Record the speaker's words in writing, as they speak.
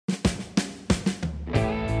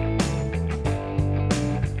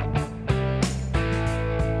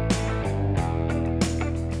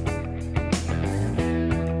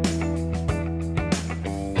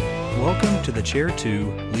to the Chair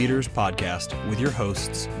 2 Leaders Podcast with your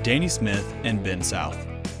hosts, Danny Smith and Ben South.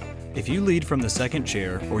 If you lead from the second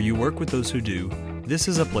chair or you work with those who do, this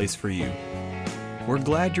is a place for you. We're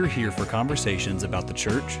glad you're here for conversations about the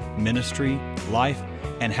church, ministry, life,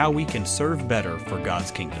 and how we can serve better for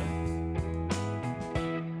God's kingdom.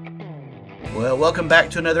 Well, welcome back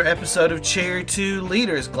to another episode of Chair 2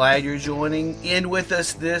 Leaders. Glad you're joining in with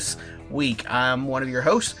us this week. I'm one of your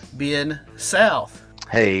hosts, Ben South.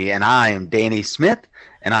 Hey, and I am Danny Smith,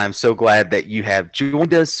 and I'm so glad that you have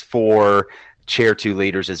joined us for Chair 2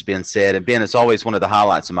 Leaders, as Ben said. And Ben, it's always one of the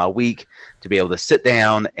highlights of my week to be able to sit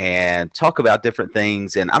down and talk about different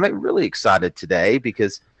things. And I'm really excited today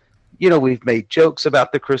because, you know, we've made jokes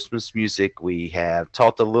about the Christmas music. We have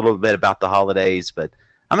talked a little bit about the holidays, but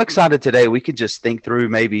I'm excited today. We could just think through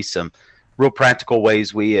maybe some real practical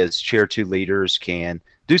ways we as Chair 2 Leaders can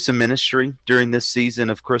do some ministry during this season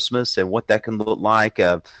of Christmas and what that can look like,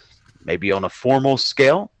 maybe on a formal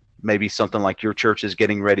scale, maybe something like your church is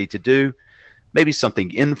getting ready to do, maybe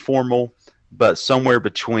something informal, but somewhere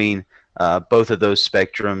between both of those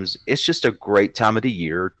spectrums. It's just a great time of the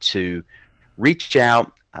year to reach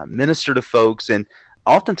out, minister to folks, and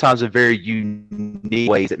oftentimes in very unique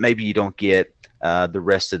ways that maybe you don't get the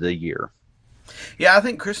rest of the year. Yeah, I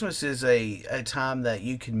think Christmas is a time that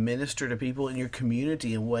you can minister to people in your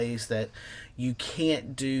community in ways that you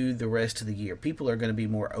can't do the rest of the year. People are going to be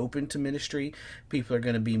more open to ministry. People are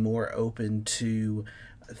going to be more open to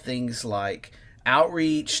things like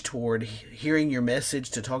outreach, toward hearing your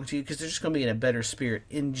message, to talk to you, because they're just going to be in a better spirit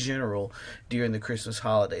in general during the Christmas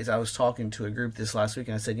holidays. I was talking to a group this last week,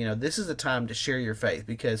 and I said, you know, this is a time to share your faith,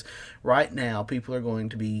 because right now people are going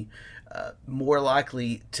to be more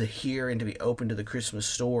likely to hear and to be open to the Christmas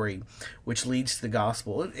story, which leads to the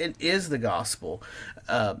gospel. It is the gospel,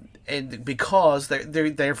 and because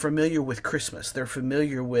they're familiar with Christmas, they're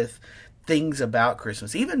familiar with things about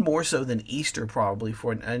Christmas, even more so than Easter probably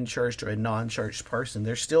for an unchurched or a non-churched person.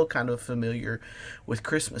 They're still kind of familiar with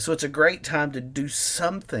Christmas. So it's a great time to do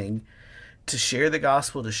something to share the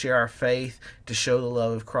gospel, to share our faith, to show the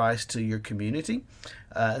love of Christ to your community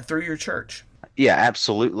through your church. Yeah,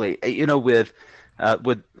 absolutely. You know, with a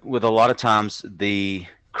lot of times the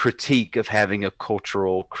critique of having a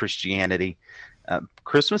cultural Christianity,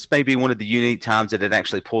 Christmas may be one of the unique times that it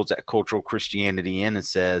actually pulls that cultural Christianity in and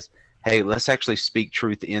says, hey, let's actually speak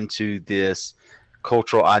truth into this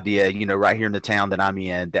cultural idea, you know, right here in the town that I'm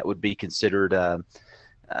in, that would be considered,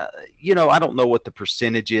 you know, I don't know what the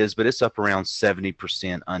percentage is, but it's up around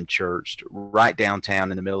 70% unchurched, right downtown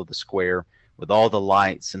in the middle of the square with all the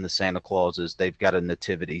lights and the Santa Clauses. They've got a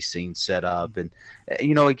nativity scene set up. And,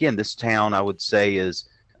 you know, again, this town, I would say,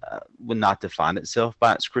 would not define itself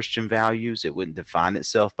by its Christian values. It wouldn't define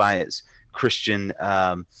itself by its Christian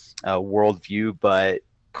worldview, but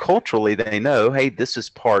culturally they know, hey, this is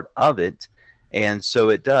part of it. And so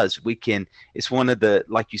it does. It's one of the,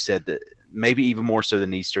 like you said, maybe even more so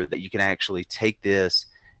than Easter, that you can actually take this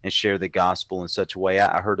and share the gospel in such a way.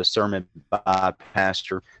 I heard a sermon by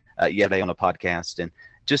Pastor yesterday on a podcast, and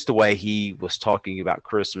just the way he was talking about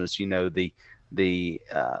Christmas, you know, the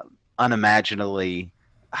unimaginably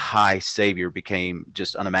high Savior became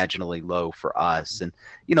just unimaginably low for us. And,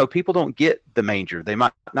 you know, people don't get the manger. They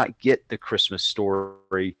might not get the Christmas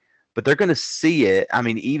story, but they're going to see it. I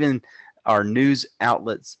mean, even our news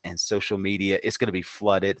outlets and social media, it's going to be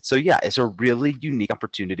flooded. So yeah, it's a really unique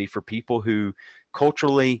opportunity for people who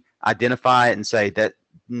culturally identify it and say that,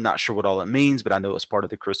 not sure what all it means, but I know it's part of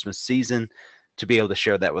the Christmas season, to be able to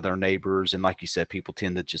share that with our neighbors. And like you said, people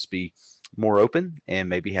tend to just be more open and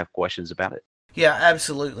maybe have questions about it. Yeah,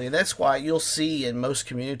 absolutely. That's why you'll see in most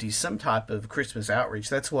communities some type of Christmas outreach.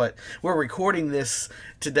 That's what we're recording this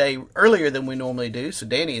today earlier than we normally do. So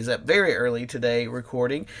Danny is up very early today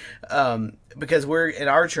recording because we're at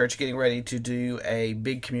our church getting ready to do a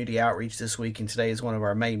big community outreach this week. And today is one of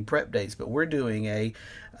our main prep days. But we're doing a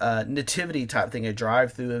nativity type thing, a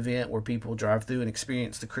drive-through event where people drive through and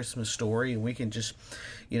experience the Christmas story, and we can just,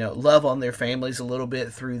 you know, love on their families a little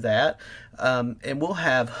bit through that. And we'll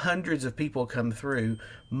have hundreds of people come through,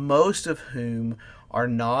 most of whom are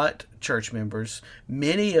not church members,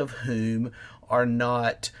 many of whom are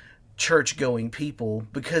not church-going people,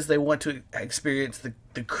 because they want to experience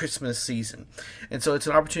the Christmas season. And so it's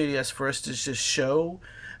an opportunity for us to just show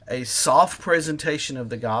a soft presentation of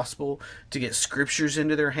the gospel, to get scriptures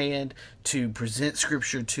into their hand, to present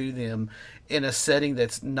scripture to them in a setting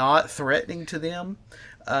that's not threatening to them,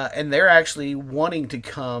 and they're actually wanting to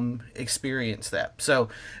come experience that. So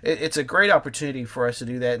it's a great opportunity for us to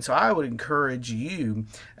do that. And so I would encourage you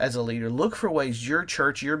as a leader, look for ways your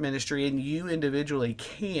church, your ministry, and you individually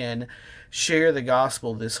can share the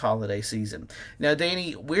gospel this holiday season. Now,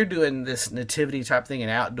 Danny, we're doing this nativity type thing, an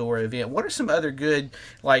outdoor event. What are some other good,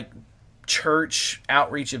 like, church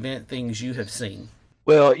outreach event things you have seen?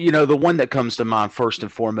 Well, the one that comes to mind first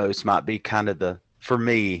and foremost might be kind of for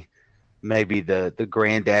me, maybe the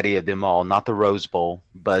granddaddy of them all, not the Rose Bowl,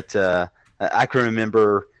 but I can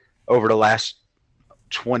remember over the last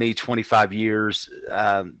 20-25 years,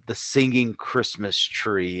 the singing Christmas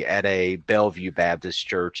tree at a Bellevue Baptist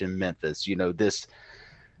Church in Memphis. This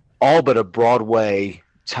all but a Broadway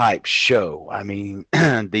type show. I mean,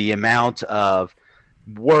 the amount of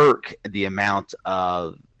work, the amount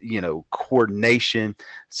of coordination.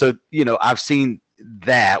 So I've seen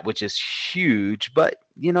that, which is huge, but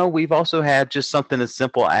we've also had just something as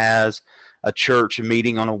simple as a church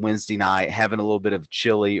meeting on a Wednesday night, having a little bit of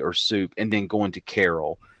chili or soup, and then going to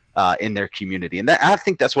carol in their community. And I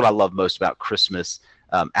think that's what I love most about Christmas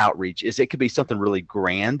outreach is it could be something really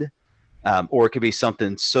grand, or it could be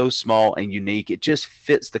something so small and unique. It just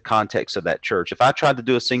fits the context of that church. If I tried to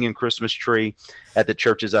do a singing Christmas tree at the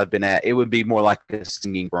churches I've been at, it would be more like a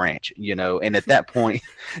singing branch, and at that point,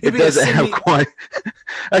 it doesn't have quite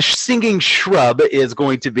a singing shrub is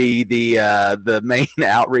going to be the main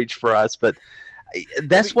outreach for us. But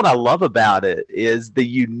that's what I love about it is the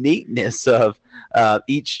uniqueness of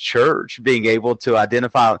each church being able to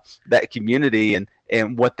identify that community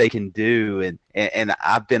and what they can do. And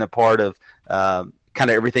I've been a part of kind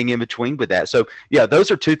of everything in between with that. So yeah,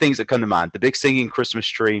 those are two things that come to mind: the big singing Christmas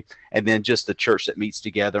tree, and then just the church that meets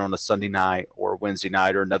together on a Sunday night or Wednesday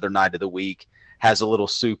night or another night of the week, has a little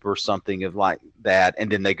soup or something of like that, and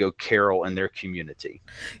then they go carol in their community.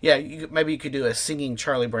 Yeah, maybe you could do a singing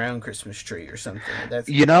Charlie Brown Christmas tree or something. That's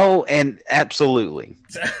and absolutely.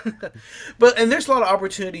 And there's a lot of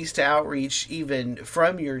opportunities to outreach even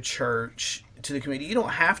from your church to the community. You don't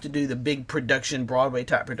have to do the big production, Broadway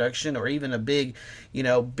type production, or even a big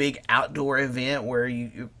outdoor event where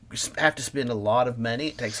you have to spend a lot of money.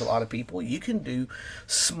 It takes a lot of people. You can do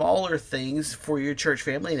smaller things for your church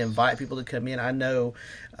family and invite people to come in. I know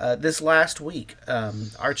this last week,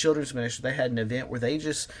 our children's ministry, they had an event where they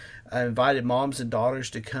just invited moms and daughters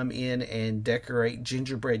to come in and decorate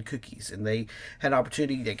gingerbread cookies. And they had an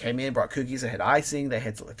opportunity. They came in, brought cookies, they had icing, they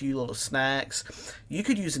had a few little snacks. You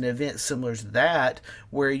could use an event similar to that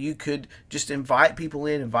where you could just invite people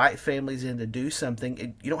in, invite families in to do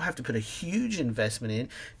something. You don't have to put a huge investment in.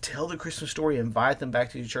 Tell the Christmas story, invite them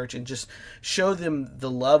back to your church, and just show them the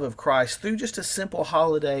love of Christ through just a simple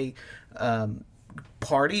holiday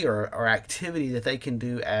party or activity that they can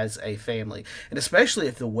do as a family. And especially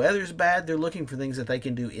if the weather's bad, they're looking for things that they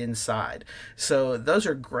can do inside. So those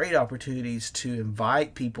are great opportunities to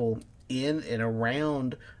invite people in and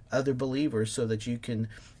around other believers so that you can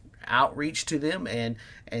outreach to them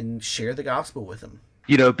and share the gospel with them.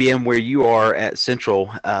 Being where you are at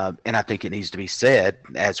Central, and I think it needs to be said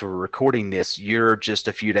as we're recording this, you're just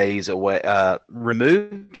a few days away,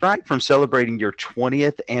 removed, right, from celebrating your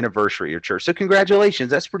 20th anniversary of your church. So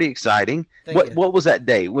congratulations. That's pretty exciting. What was that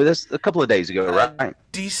day? Well, that's a couple of days ago, right?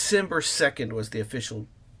 December 2nd was the official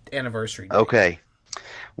anniversary date. Okay.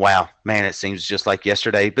 Wow, man, it seems just like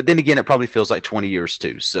yesterday. But then again, it probably feels like 20 years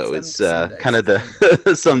too. So it's kind of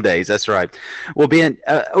the some days. That's right. Well, Ben,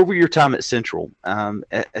 over your time at Central,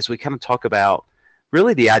 as we kind of talk about,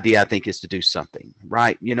 really the idea I think is to do something,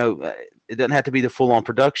 right? It doesn't have to be the full-on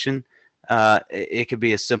production. It could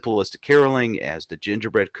be as simple as the caroling, as the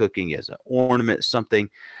gingerbread cooking, as an ornament, something.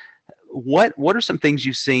 What are some things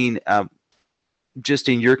you've seen just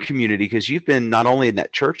in your community, because you've been not only in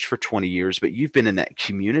that church for 20 years, but you've been in that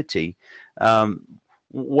community.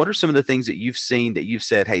 What are some of the things that you've seen that you've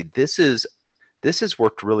said, hey, this has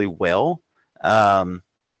worked really well? And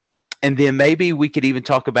then maybe we could even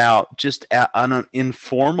talk about just on an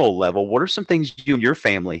informal level, what are some things you and your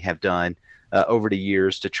family have done over the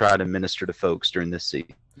years to try to minister to folks during this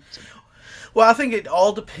season? Well, I think it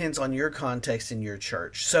all depends on your context in your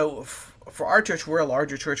church. So for our church, we're a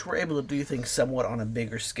larger church. We're able to do things somewhat on a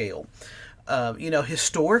bigger scale.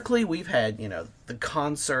 Historically, we've had, the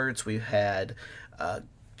concerts, we've had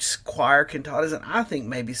choir cantatas, and I think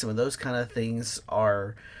maybe some of those kind of things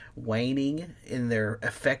are waning in their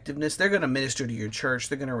effectiveness. They're going to minister to your church.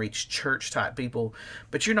 They're going to reach church-type people,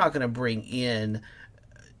 but you're not going to bring in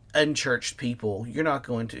unchurched people. You're not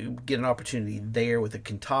going to get an opportunity there with a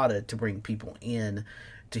cantata to bring people in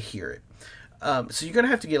to hear it. So you're going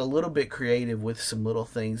to have to get a little bit creative with some little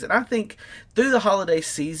things. And I think through the holiday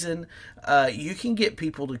season, you can get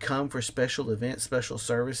people to come for special events, special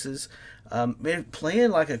services.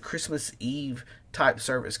 Plan like a Christmas Eve type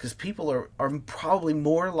service, because people are probably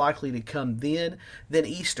more likely to come then than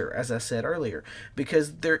Easter, as I said earlier,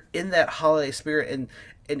 because they're in that holiday spirit.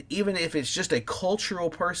 And even if it's just a cultural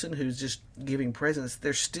person who's just giving presents,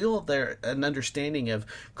 there's still an understanding of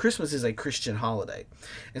Christmas is a Christian holiday.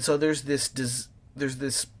 And so there's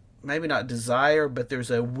this maybe not desire, but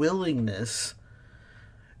there's a willingness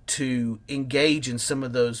to engage in some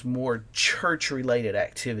of those more church-related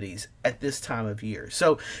activities at this time of year.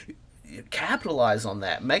 So capitalize on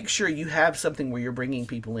that. Make sure you have something where you're bringing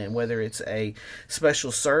people in, whether it's a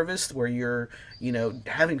special service where you're,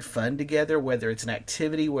 having fun together, whether it's an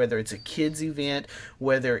activity, whether it's a kids event,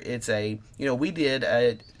 whether it's we did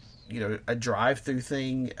a drive-through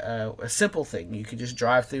thing, a simple thing. You could just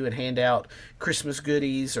drive through and hand out Christmas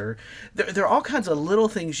goodies, or there are all kinds of little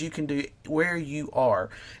things you can do where you are.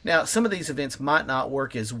 Now, some of these events might not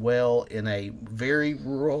work as well in a very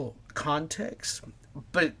rural context,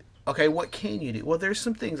 but okay, what can you do? Well, there's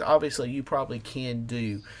some things obviously you probably can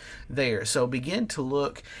do there. So begin to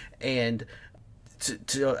look and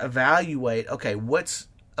to evaluate, okay, what's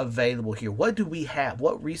available here? What do we have?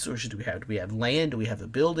 What resources do we have? Do we have land? Do we have a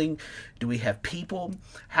building? Do we have people?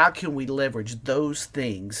 How can we leverage those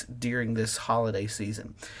things during this holiday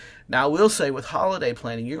season? Now, I will say with holiday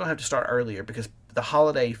planning, you're going to have to start earlier because the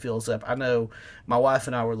holiday fills up. I know my wife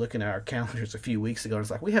and I were looking at our calendars a few weeks ago, and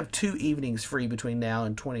it's like we have 2 evenings free between now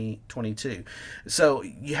and 2022. So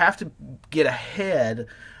you have to get ahead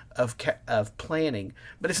of planning,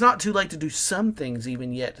 but it's not too late to do some things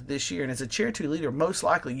even yet this year. And as a Chair 2 leader, most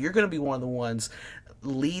likely you're going to be one of the ones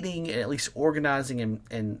leading and at least organizing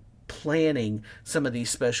and planning some of these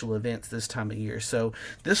special events this time of year. So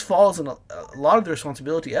this falls on a lot of the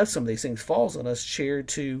responsibility of some of these things falls on us Chair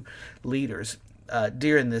 2 leaders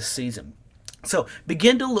during this season. So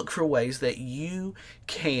begin to look for ways that you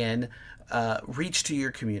can reach to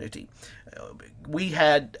your community. We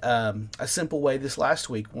had a simple way this last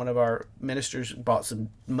week. One of our ministers bought some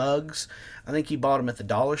mugs. I think he bought them at the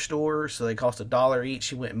dollar store, so they cost $1 each.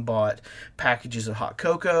 He went and bought packages of hot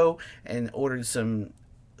cocoa and ordered some,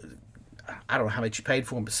 I don't know how much you paid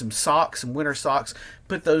for them, but some socks, some winter socks,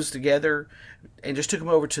 put those together and just took them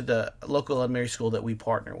over to the local elementary school that we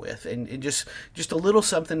partner with. And just a little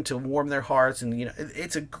something to warm their hearts. And,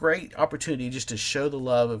 it's a great opportunity just to show the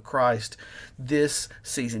love of Christ this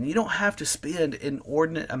season. You don't have to spend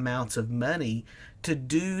inordinate amounts of money to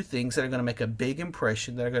do things that are going to make a big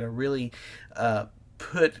impression, that are going to really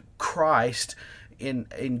put Christ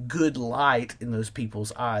in good light in those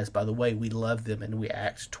people's eyes by the way we love them and we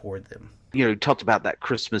act toward them. Talked about that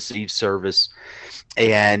Christmas Eve service,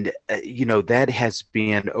 and that has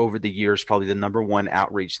been over the years probably the number one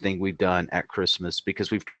outreach thing we've done at Christmas, because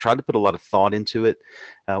we've tried to put a lot of thought into it.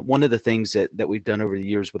 One of the things that we've done over the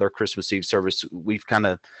years with our Christmas Eve service, we've kind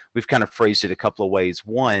of phrased it a couple of ways.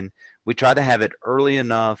 One, we try to have it early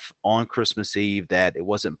enough on Christmas Eve that it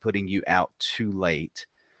wasn't putting you out too late,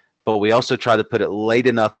 but we also try to put it late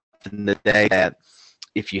enough in the day that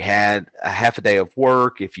if you had a half a day of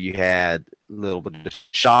work, if you had a little bit of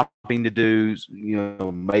shopping to do,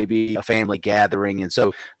 maybe a family gathering. And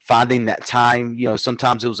so finding that time,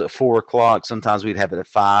 sometimes it was at 4 o'clock, sometimes we'd have it at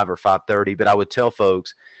 5 or 5:30, but I would tell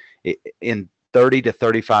folks in 30 to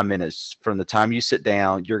 35 minutes from the time you sit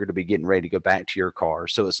down, you're going to be getting ready to go back to your car.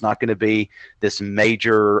 So it's not going to be this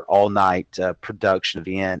major all night production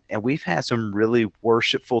event. And we've had some really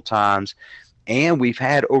worshipful times. And we've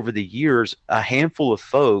had over the years a handful of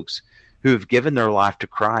folks who have given their life to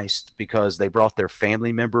Christ because they brought their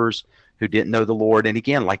family members who didn't know the Lord. And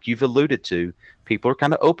again, like you've alluded to, people are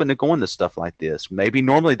kind of open to going to stuff like this. Maybe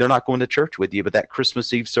normally they're not going to church with you, but that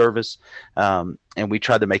Christmas Eve service, and we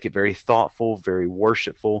tried to make it very thoughtful, very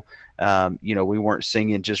worshipful. We weren't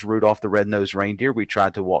singing just Rudolph the Red-Nosed Reindeer. We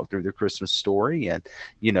tried to walk through the Christmas story and,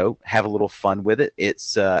 have a little fun with it.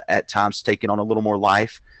 It's at times taken on a little more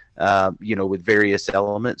life, with various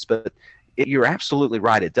elements, but you're absolutely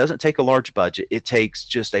right. It doesn't take a large budget. It takes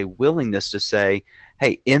just a willingness to say,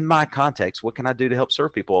 hey, in my context, what can I do to help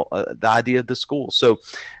serve people? The idea of the school. So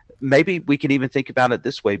maybe we can even think about it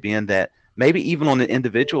this way, being that maybe even on an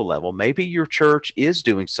individual level, maybe your church is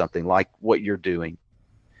doing something like what you're doing,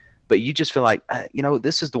 but you just feel like,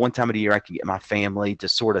 this is the one time of the year I can get my family to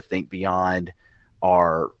sort of think beyond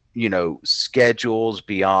our schedules,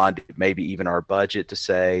 beyond maybe even our budget, to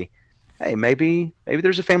say, hey, maybe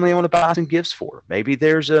there's a family I want to buy some gifts for. Maybe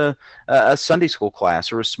there's a Sunday school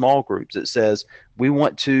class or a small group that says we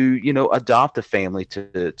want to, adopt a family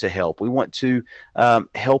to help. We want to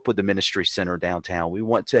help with the ministry center downtown. We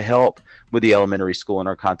want to help with the elementary school in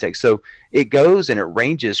our context. So it goes and it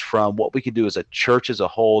ranges from what we can do as a church as a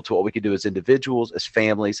whole to what we can do as individuals, as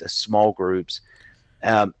families, as small groups,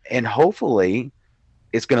 and hopefully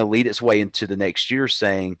it's going to lead its way into the next year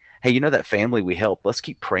saying, hey, that family we helped, let's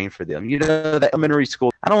keep praying for them. That elementary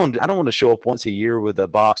school, I don't want to show up once a year with a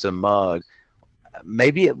box of mug.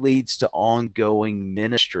 Maybe it leads to ongoing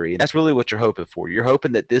ministry. And that's really what you're hoping for. You're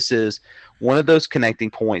hoping that this is one of those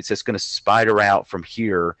connecting points that's going to spider out from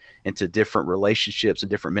here into different relationships and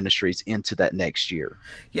different ministries into that next year.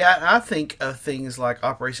 Yeah, I think of things like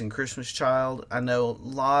Operation Christmas Child. I know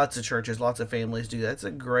lots of churches, lots of families do that. That's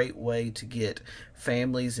a great way to get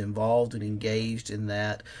families involved and engaged in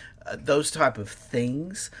that. Those type of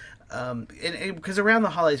things. And because around the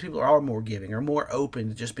holidays, people are more giving, are more open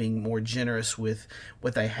to just being more generous with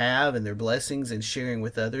what they have and their blessings and sharing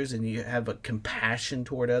with others. And you have a compassion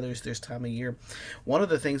toward others this time of year. One of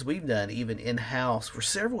the things we've done, even in house for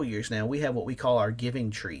several years now, we have what we call our giving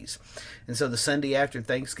trees. And so the Sunday after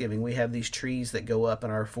Thanksgiving, we have these trees that go up in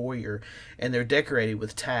our foyer, and they're decorated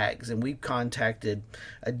with tags. And we've contacted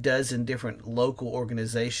a dozen different local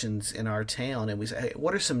organizations in our town, and we say, hey,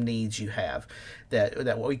 what are some needs you have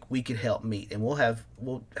that we could help meet? And we'll have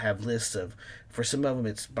lists of, for some of them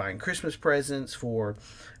it's buying Christmas presents, for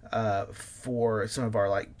some of our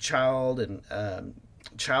like child and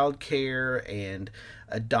child care and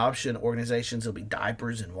adoption organizations, there'll be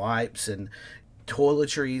diapers and wipes and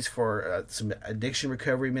toiletries for some addiction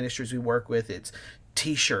recovery ministries we work with. It's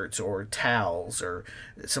T-shirts or towels or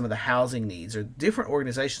some of the housing needs or different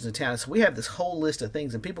organizations in town. So we have this whole list of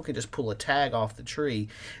things, and people can just pull a tag off the tree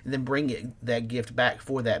and then bring that gift back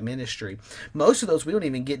for that ministry. Most of those we don't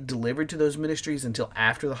even get delivered to those ministries until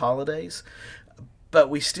after the holidays, but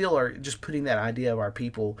we still are just putting that idea of our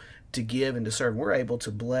people to give and to serve. We're able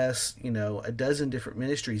to bless a dozen different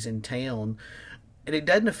ministries in town, and it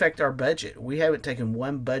doesn't affect our budget. We haven't taken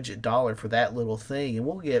one budget dollar for that little thing, and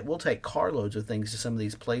we'll take carloads of things to some of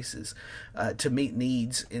these places to meet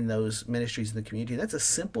needs in those ministries in the community. That's a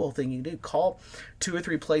simple thing you can do. Call 2 or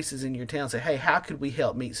 3 places in your town. Say, hey, how could we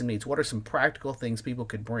help meet some needs? What are some practical things people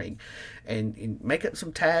could bring? And make up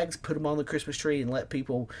some tags, put them on the Christmas tree, and let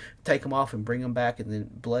people take them off and bring them back, and then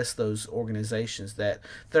bless those organizations that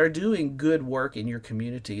are doing good work in your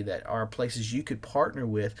community, that are places you could partner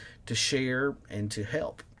with to share and to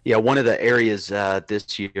help. Yeah, one of the areas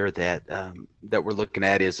this year that we're looking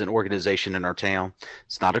at is an organization in our town.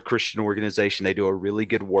 It's not a Christian organization. They do a really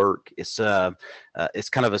good work. It's kind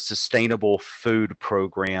of a sustainable food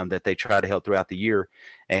program that they try to help throughout the year.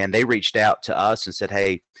 And they reached out to us and said,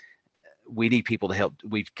 "Hey, we need people to help.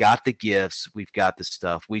 We've got the gifts, we've got the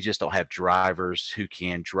stuff. We just don't have drivers who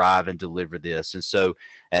can drive and deliver this." And so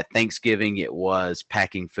at Thanksgiving, it was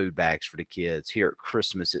packing food bags for the kids. Here at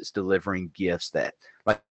Christmas, it's delivering gifts that,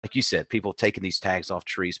 like you said, people taking these tags off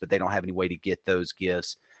trees, but they don't have any way to get those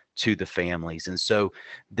gifts to the families. And so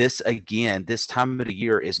this time of the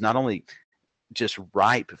year is not only just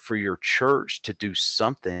ripe for your church to do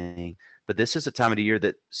something, but this is a time of the year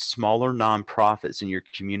that smaller nonprofits in your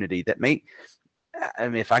community that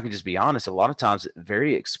if I can just be honest, a lot of times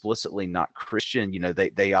very explicitly not Christian,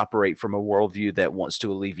 they operate from a worldview that wants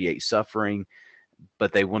to alleviate suffering,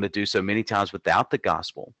 but they want to do so many times without the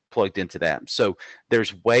gospel plugged into that. So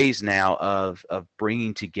there's ways now of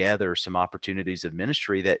bringing together some opportunities of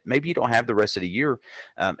ministry that maybe you don't have the rest of the year.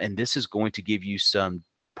 And this is going to give you some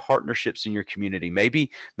partnerships in your community.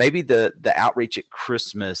 Maybe the outreach at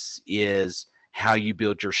Christmas is how you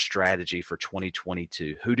build your strategy for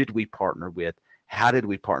 2022. Who did we partner with? How did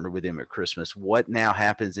we partner with them at Christmas? What now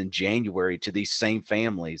happens in January to these same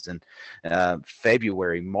families, and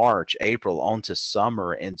February, March, April, on to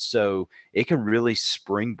summer? And so it can really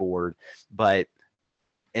springboard.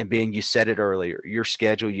 And Ben, you said it earlier, your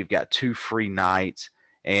schedule, you've got 2 free nights,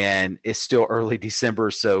 and it's still early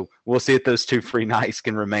December. So we'll see if those 2 free nights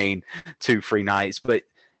can remain 2 free nights. But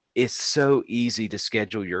it's so easy to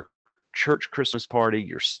schedule your church Christmas party,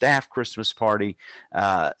 your staff Christmas party,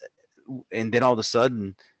 and then all of a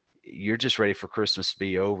sudden you're just ready for Christmas to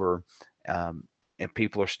be over, and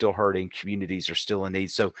people are still hurting, communities are still in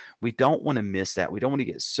need. So we don't want to miss that. We don't want to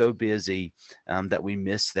get so busy that we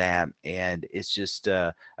miss that. And it's just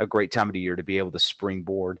a great time of the year to be able to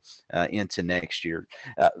springboard into next year.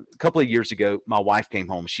 A couple of years ago, my wife came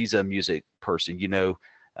home. She's a music person,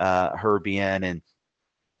 her being, and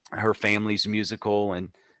her family's musical. And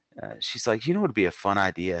she's like, what would be a fun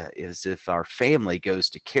idea is if our family goes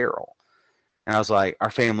to Carol. And I was like,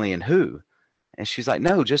 our family and who? And she's like,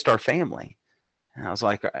 no, just our family. And I was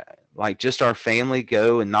like just our family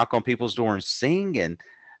go and knock on people's door and sing. And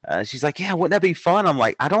she's like, yeah, wouldn't that be fun? I'm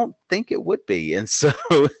like, I don't think it would be. And so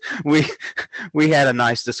we we had a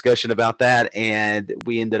nice discussion about that, and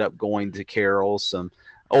we ended up going to carols, some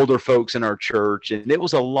older folks in our church, and it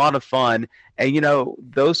was a lot of fun. And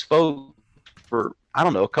those folks for I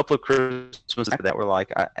don't know a couple of Christmas after that were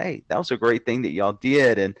like, hey, that was a great thing that y'all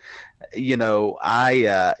did. And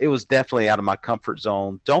I it was definitely out of my comfort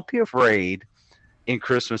zone. Don't be afraid in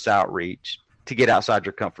Christmas outreach to get outside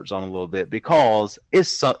your comfort zone a little bit, because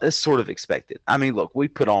it's sort of expected. I mean, look, we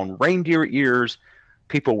put on reindeer ears,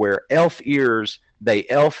 people wear elf ears, they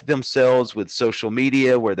elf themselves with social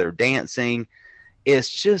media where they're dancing. It's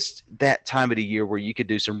just that time of the year where you could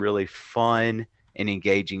do some really fun and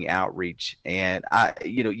engaging outreach, and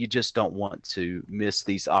you just don't want to miss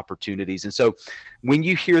these opportunities. And so when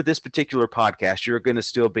you hear this particular podcast, you're going to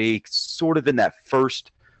still be sort of in that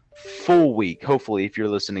first full week, hopefully, if you're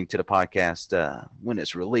listening to the podcast when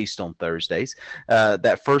it's released on Thursdays,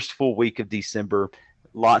 that first full week of December.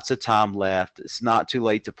 Lots of time left. It's not too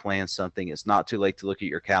late to plan something. It's not too late to look at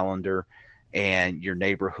your calendar and your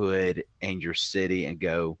neighborhood and your city and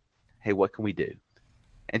go, hey, what can we do?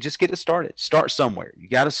 And just get it started. Start somewhere. You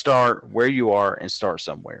got to start where you are and start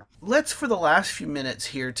somewhere. Let's, for the last few minutes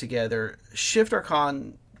here together, shift our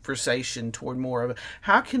conversation toward more of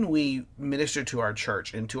how can we minister to our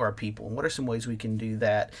church and to our people, and what are some ways we can do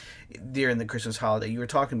that during the Christmas holiday. You were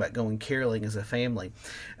talking about going caroling as a family.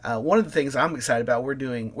 One of the things I'm excited about,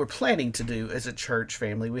 we're planning to do as a church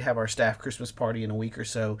family. We have our staff Christmas party in a week or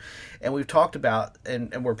so, and we've talked about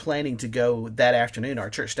and we're planning to go that afternoon. Our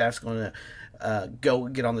church staff's going to go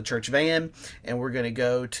get on the church van, and we're going to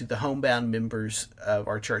go to the homebound members of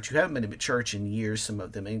our church who haven't been to church in years, some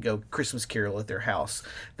of them, and go Christmas carol at their house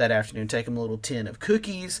that afternoon. Take them a little tin of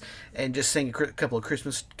cookies and just sing a couple of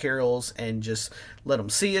Christmas carols and just let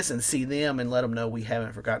them see us and see them and let them know we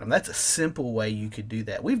haven't forgotten them. That's a simple way you could do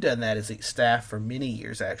that. We've done that as a staff for many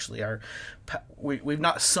years, actually. We've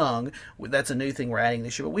not sung. That's a new thing we're adding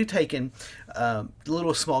this year. But we've taken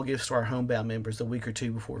little small gifts to our homebound members the week or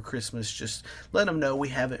two before Christmas, just let them know we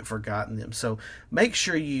haven't forgotten them. So make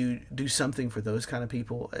sure you do something for those kind of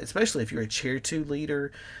people, especially if you're a Chair 2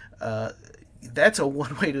 leader. That's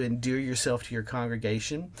one way to endear yourself to your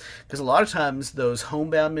congregation, because a lot of times those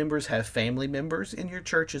homebound members have family members in your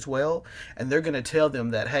church as well, and they're going to tell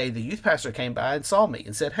them that, hey, the youth pastor came by and saw me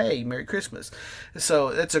and said, hey, Merry Christmas.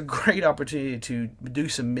 So that's a great opportunity to do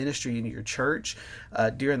some ministry in your church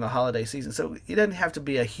during the holiday season. So it doesn't have to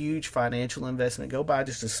be a huge financial investment. Go buy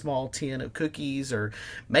just a small tin of cookies, or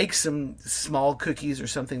make some small cookies or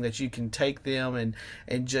something that you can take them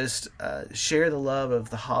and just share the love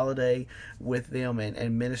of the holiday with them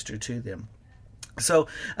and minister to them. So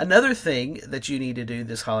another thing that you need to do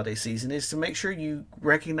this holiday season is to make sure you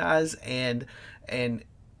recognize and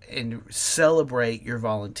celebrate your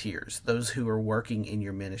volunteers, those who are working in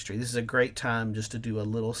your ministry. This is a great time just to do a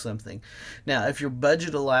little something. Now, if your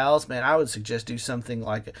budget allows, man, I would suggest do something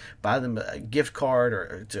like buy them a gift card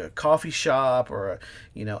or to a coffee shop, or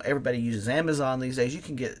everybody uses Amazon these days. You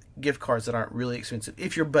can get gift cards that aren't really expensive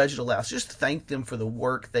if your budget allows. Just thank them for the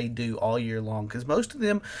work they do all year long, because most of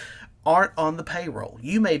them aren't on the payroll.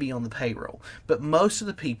 You may be on the payroll, but most of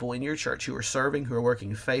the people in your church who are serving, who are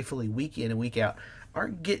working faithfully week in and week out,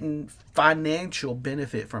 aren't getting financial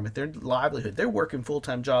benefit from it. Their livelihood. They're working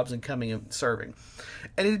full-time jobs and coming and serving.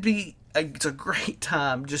 And it's a great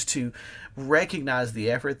time just to recognize the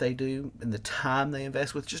effort they do and the time they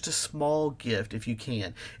invest with just a small gift if you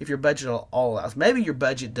can. If your budget all allows. Maybe your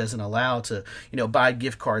budget doesn't allow to, buy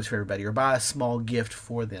gift cards for everybody or buy a small gift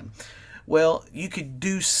for them. Well, you could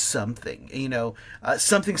do something,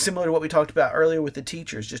 something similar to what we talked about earlier with the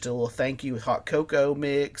teachers, just a little thank you with hot cocoa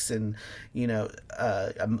mix and,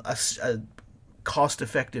 a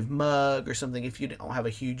cost-effective mug or something. If you don't have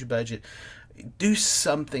a huge budget, do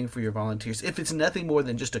something for your volunteers. If it's nothing more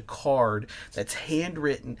than just a card that's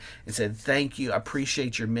handwritten and said, thank you, I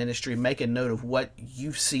appreciate your ministry. Make a note of what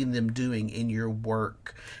you've seen them doing in your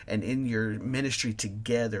work and in your ministry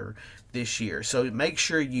together this year. So make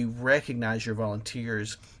sure you recognize your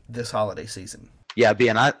volunteers this holiday season. Yeah,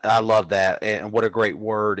 Ben, I love that. And what a great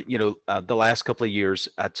word. The last couple of years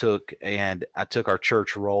I took our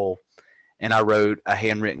church roll, and I wrote a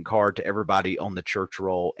handwritten card to everybody on the church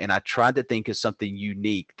roll. And I tried to think of something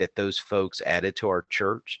unique that those folks added to our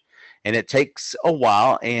church. And it takes a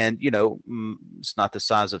while, and, it's not the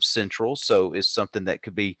size of Central. So it's something that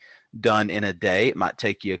could be done in a day. It might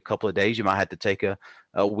take you a couple of days. You might have to take a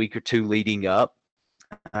week or two leading up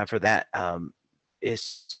for that.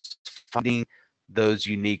 It's finding those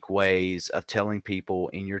unique ways of telling people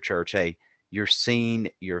in your church, hey, you're seen,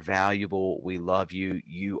 you're valuable, we love you,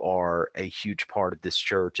 you are a huge part of this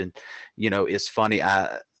church. And it's funny,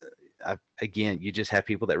 again, you just have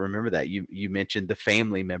people that remember that. You mentioned the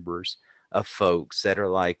family members of folks that are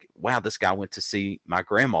like, wow, this guy went to see my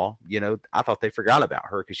grandma. I thought they forgot about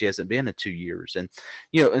her because she hasn't been in 2 years. And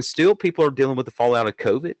and still people are dealing with the fallout of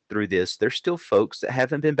COVID through this. There's still folks that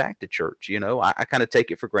haven't been back to church. I kind of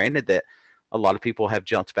take it for granted that a lot of people have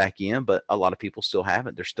jumped back in, but a lot of people still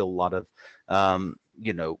haven't. There's still a lot of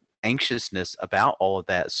anxiousness about all of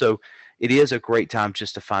that. So it is a great time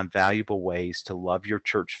just to find valuable ways to love your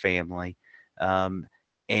church family,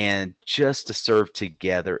 and just to serve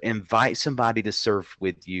together. Invite somebody to serve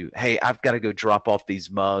with you. Hey, I've got to go drop off these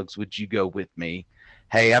mugs. Would you go with me?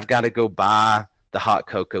 Hey, I've got to go buy the hot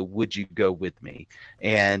cocoa. Would you go with me?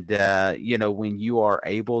 And, when you are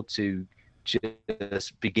able to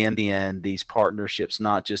just begin in these partnerships,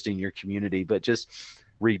 not just in your community, but just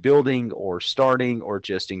rebuilding or starting or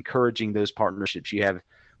just encouraging those partnerships you have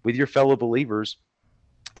with your fellow believers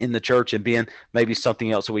in the church, and being maybe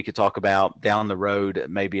something else that we could talk about down the road,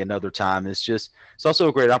 maybe another time. It's also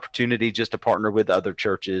a great opportunity just to partner with other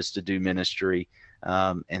churches to do ministry,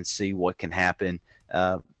 and see what can happen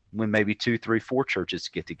when maybe 2, 3, 4 churches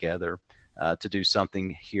get together to do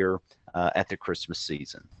something here at the Christmas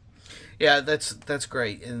season. Yeah, that's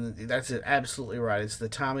great, and that's absolutely right. It's the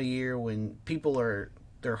time of year when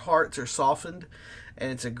their hearts are softened,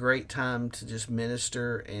 and it's a great time to just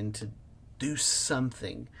minister and to do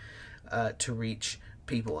something to reach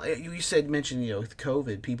people. You mentioned, with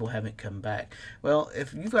COVID, people haven't come back. Well,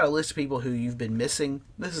 if you've got a list of people who you've been missing,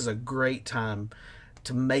 this is a great time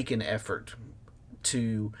to make an effort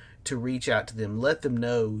to reach out to them. Let them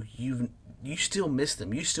know you still miss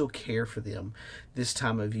them. You still care for them this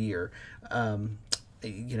time of year.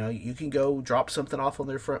 You can go drop something off on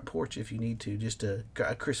their front porch if you need to, just a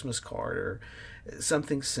Christmas card or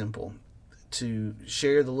something simple to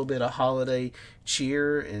share the little bit of holiday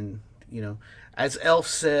cheer. And, as Elf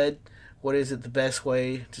said, what is it? The best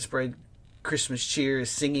way to spread Christmas cheer is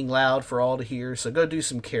singing loud for all to hear. So go do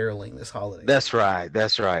some caroling this holiday. That's right.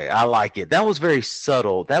 I like it. That was very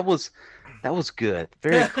subtle. That was good.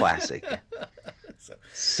 Very classic.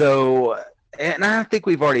 So, and I think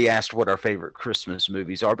we've already asked what our favorite Christmas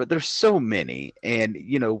movies are, but there's so many, and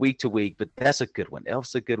week to week. But that's a good one.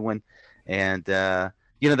 Elf's a good one, and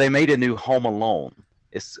they made a new Home Alone.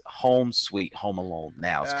 It's Home Sweet Home Alone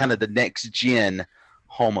now. It's kind of the next gen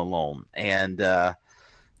Home Alone, and I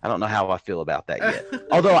don't know how I feel about that yet.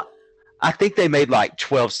 Although I think they made like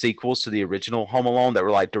 12 sequels to the original Home Alone that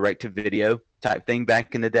were like direct to video type thing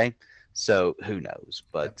back in the day. So who knows?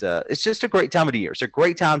 But it's just a great time of the year. It's a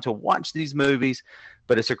great time to watch these movies,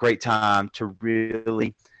 but it's a great time to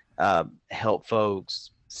really help folks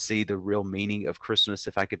see the real meaning of Christmas,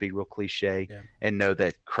 if I could be real cliche, and know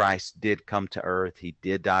that Christ did come to earth. He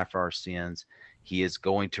did die for our sins. He is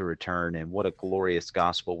going to return, and what a glorious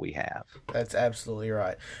gospel we have. That's absolutely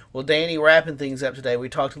right. Well, Danny, wrapping things up today, we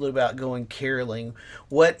talked a little about going caroling.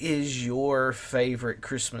 What is your favorite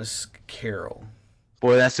Christmas carol?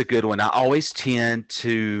 Boy, that's a good one. I always tend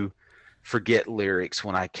to forget lyrics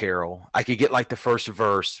when I carol. I could get like the first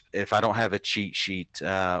verse if I don't have a cheat sheet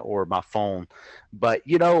or my phone. But,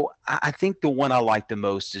 I think the one I like the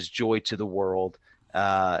most is Joy to the World.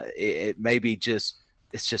 It may be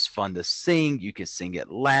it's just fun to sing. You can sing it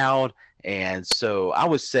loud. And so I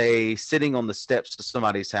would say sitting on the steps of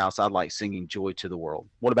somebody's house, I like singing Joy to the World.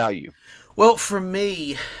 What about you? Well, for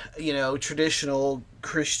me, traditional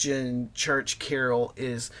Christian church carol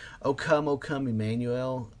is O Come,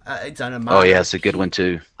 Emmanuel. It's on a minor. Oh, yeah, it's a good one,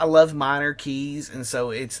 too. I love minor keys, and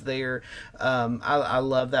so it's there. I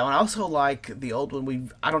love that one. I also like the old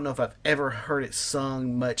one. I don't know if I've ever heard it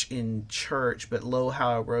sung much in church, but Lo,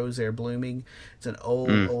 How a Rose There Blooming. It's an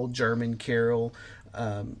old German carol.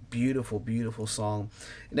 Beautiful, beautiful song.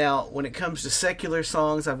 Now, when it comes to secular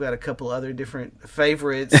songs, I've got a couple other different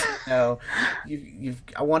favorites. I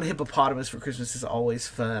Want a Hippopotamus for Christmas is always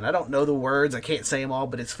fun. I don't know the words, I can't say them all,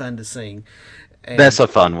 but it's fun to sing. And that's a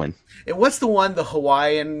fun one. And what's the one, the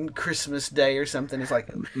Hawaiian Christmas Day or something? It's like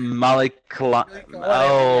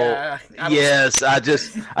yes. I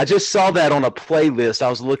just saw that on a playlist. I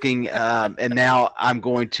was looking, and now I'm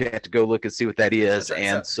going to have to go look and see what that is.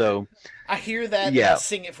 And so I hear that and I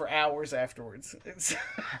sing it for hours afterwards.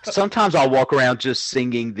 Sometimes I'll walk around just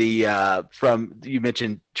singing from you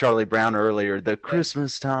mentioned Charlie Brown earlier, the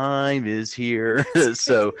Christmas time is here.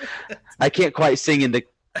 So I can't quite sing in the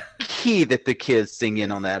key that the kids sing in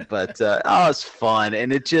on that, but it's fun.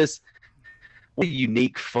 And it just, what a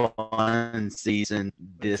unique, fun season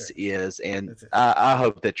this is, and That's it. I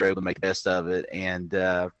hope that you're able to make the best of it. And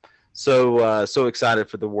so excited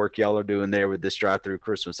for the work y'all are doing there with this drive-through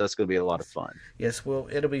Christmas. That's going to be a lot of fun. Yes, well,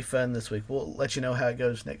 it'll be fun this week. We'll let you know how it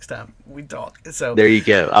goes next time we talk. So There you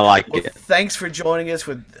go. I like well, it. thanks for joining us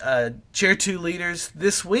with Chair 2 Leaders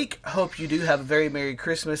this week. Hope you do have a very Merry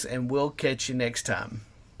Christmas, and we'll catch you next time.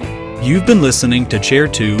 You've been listening to Chair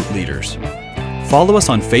 2 Leaders. Follow us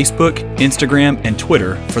on Facebook, Instagram, and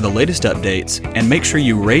Twitter for the latest updates, and make sure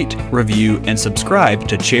you rate, review, and subscribe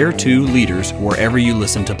to Chair 2 Leaders wherever you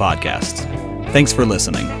listen to podcasts. Thanks for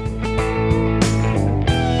listening.